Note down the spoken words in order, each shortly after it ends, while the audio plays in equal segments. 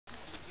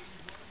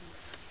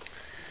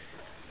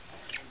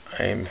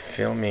I'm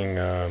filming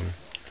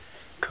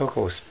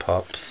Coco's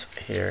pups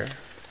here.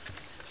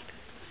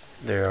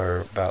 They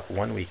are about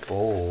 1 week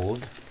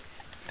old.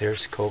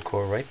 There's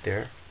Coco right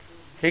there.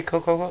 Hey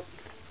Coco,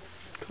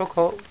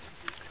 Coco,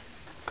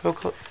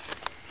 Coco.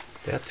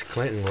 That's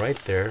Clinton right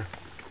there.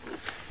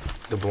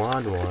 The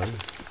blonde one.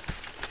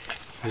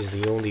 He's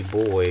the only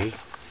boy.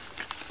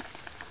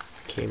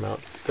 Came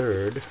out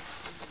third.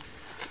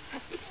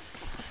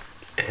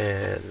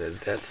 And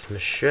that's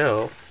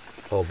Michelle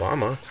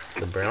Obama,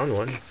 the brown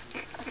one.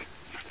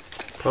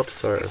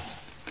 Pups are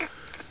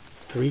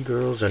 3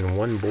 girls and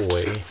 1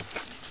 boy.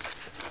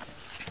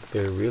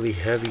 They're really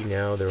heavy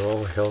now. They're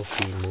all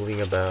healthy,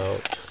 moving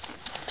about.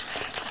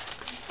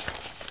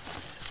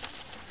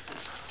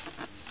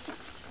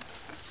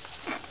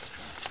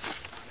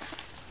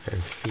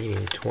 And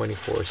feeding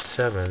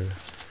 24/7.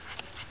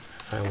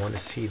 I want to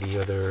see the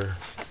other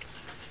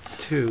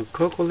 2.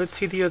 Coco, let's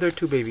see the other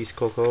 2 babies,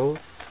 Coco.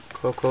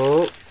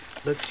 Coco,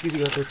 let's see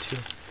the other 2.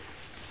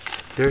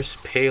 There's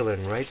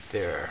Palin right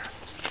there.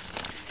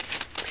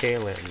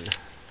 Palin.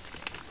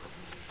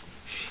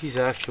 She's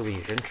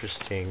actually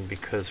interesting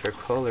because her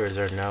colors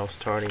are now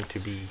starting to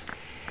be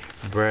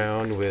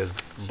brown with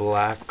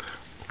black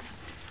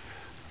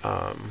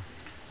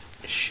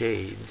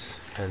shades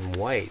and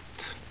white.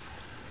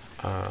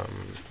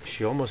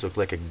 She almost looks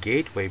like a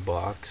gateway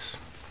box,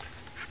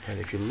 and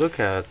if you look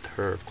at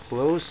her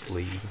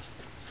closely,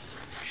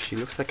 she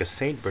looks like a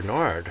Saint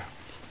Bernard,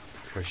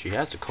 or she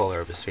has the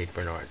color of a Saint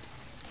Bernard.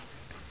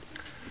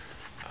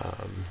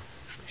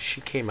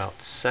 She came out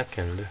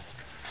second.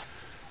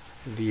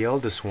 The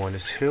eldest one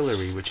is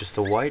Hillary, which is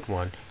the white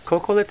one.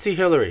 Coco, let's see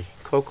Hillary.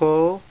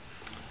 Coco,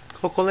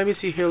 Coco, let me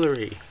see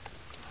Hillary.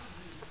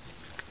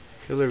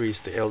 Hillary is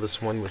the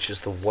eldest one, which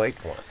is the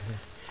white one.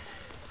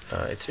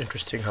 It's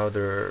interesting how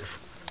their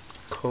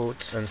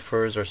coats and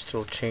furs are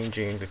still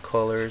changing the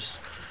colors.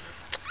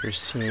 You're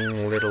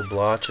seeing little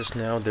blotches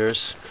now.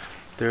 There's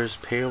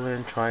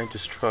Palin trying to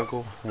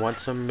struggle. Want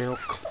some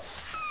milk?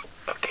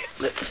 Okay,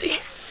 let's see.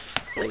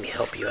 Let me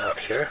help you out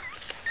here.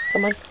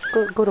 Come on,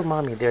 go to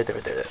mommy. There.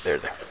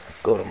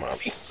 Go to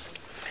mommy.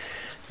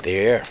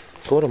 There.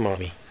 Go to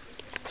mommy.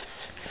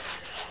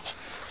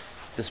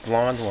 This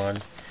blonde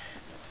one,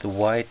 the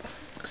white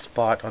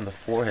spot on the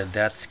forehead,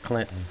 that's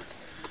Clinton.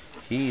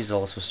 He's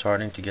also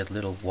starting to get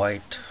little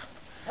white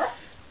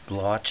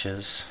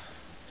blotches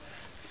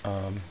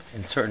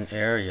in certain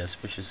areas,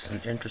 which is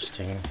an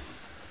interesting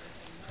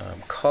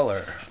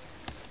color.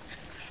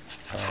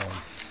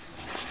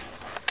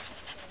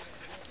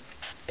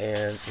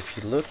 And if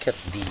you look at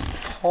the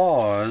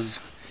paws,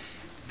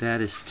 that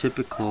is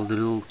typical, the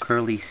little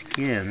curly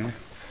skin.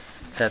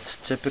 That's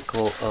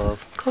typical of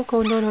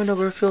Coco. No,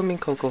 we're filming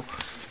Coco.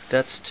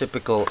 That's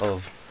typical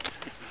of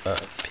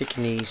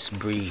Pekingese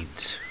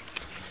breeds.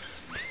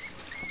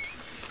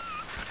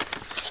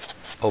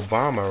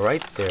 Obama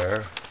right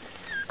there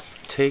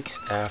takes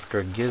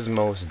after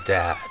Gizmo's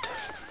dad.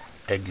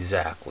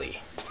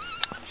 Exactly.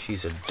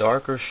 She's a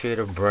darker shade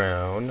of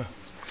brown,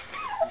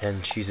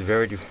 and she's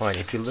very defined.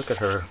 If you look at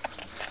her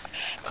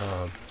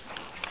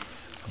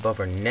above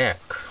her neck,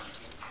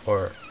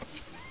 or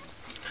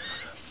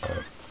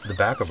the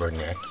back of her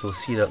neck, you'll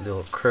see that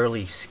little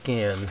curly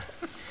skin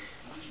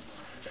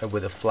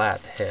with a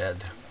flat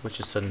head, which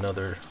is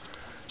another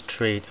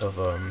trait of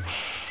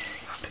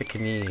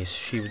Pekingese.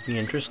 She would be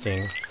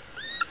interesting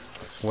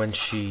when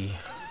she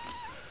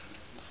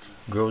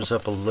grows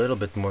up a little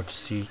bit more to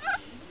see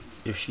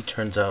if she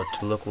turns out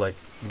to look like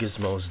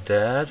Gizmo's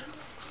dad,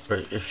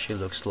 or if she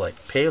looks like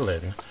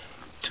Palin.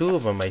 2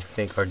 of them, I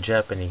think, are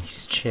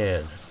Japanese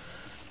chin.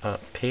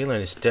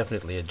 Palin is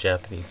definitely a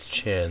Japanese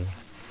chin,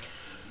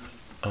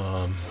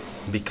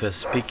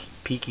 because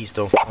Pekies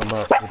don't come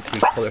up in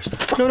 3 colors.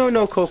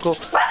 No, Coco.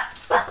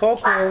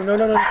 Coco, no,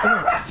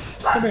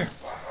 come here.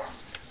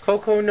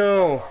 Coco,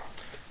 no.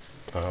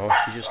 Oh,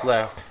 she just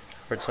left.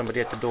 Heard somebody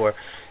at the door.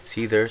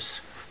 See,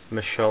 there's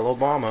Michelle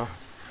Obama.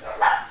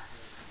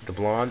 The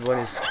blonde one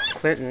is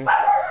Clinton.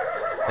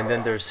 And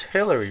then there's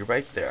Hillary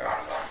right there.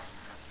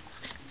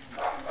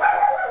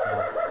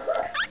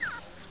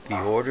 The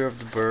order of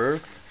the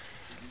birth.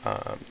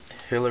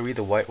 Hillary,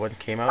 the white one,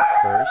 came out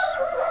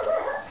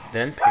first.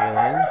 Then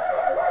Palin.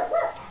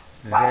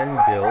 Then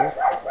Bill.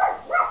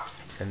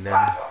 And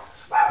then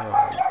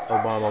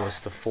Obama was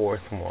the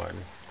 4th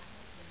one.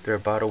 They're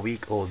about 1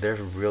 week old. They're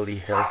really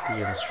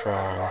healthy and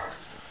strong.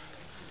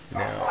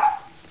 Now,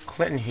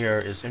 Clinton here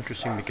is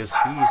interesting because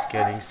he's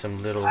getting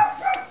some little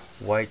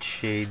white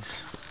shades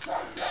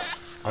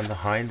on the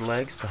hind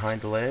legs,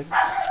 behind the legs,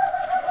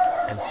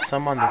 and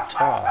some on the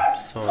top.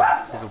 So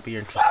it'll be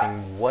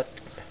interesting what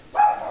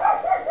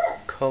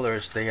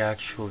colors they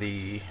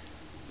actually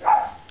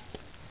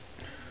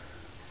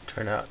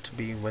turn out to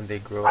be when they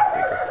grow up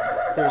bigger.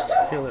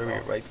 There's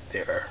Hillary right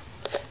there.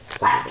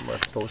 A little more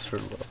closer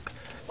look.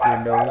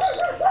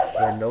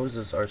 Their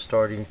noses are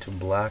starting to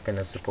blacken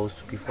as opposed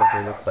to before.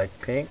 They look like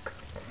pink.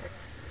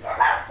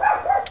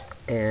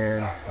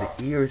 And the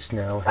ears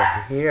now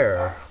have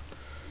hair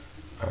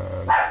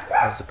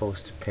as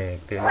opposed to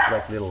pink. They look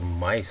like little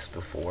mice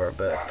before,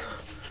 but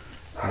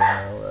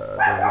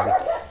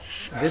Now,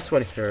 this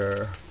one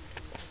here,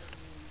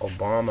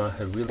 Obama,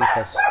 really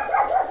has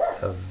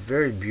a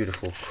very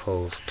beautiful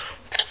coat.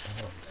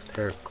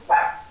 Their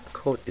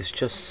coat is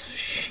just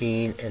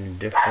sheen and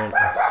different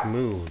and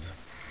smooth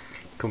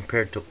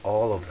compared to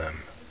all of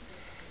them.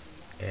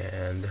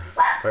 And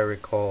if I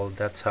recall,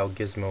 that's how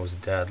Gizmo's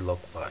dad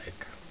looked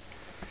like.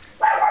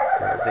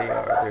 There they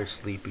are, they're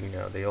sleeping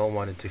now. They all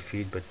wanted to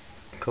feed, but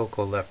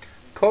Coco left.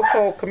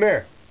 Coco, come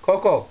here.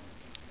 Coco.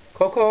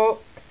 Coco.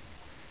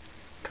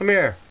 Come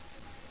here.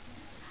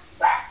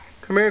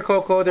 Come here,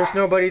 Coco. There's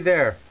nobody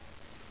there.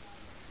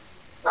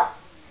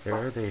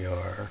 There they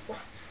are.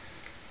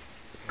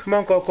 Come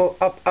on, Coco.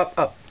 Up, up,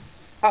 up.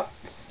 Up.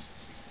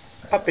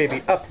 Up,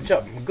 baby. Up.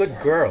 Jump. Good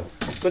girl.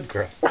 Good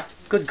girl.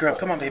 Good girl.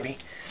 Come on, baby.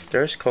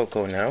 There's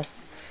Coco now.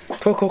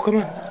 Coco, come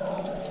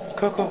on.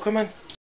 Coco, come on.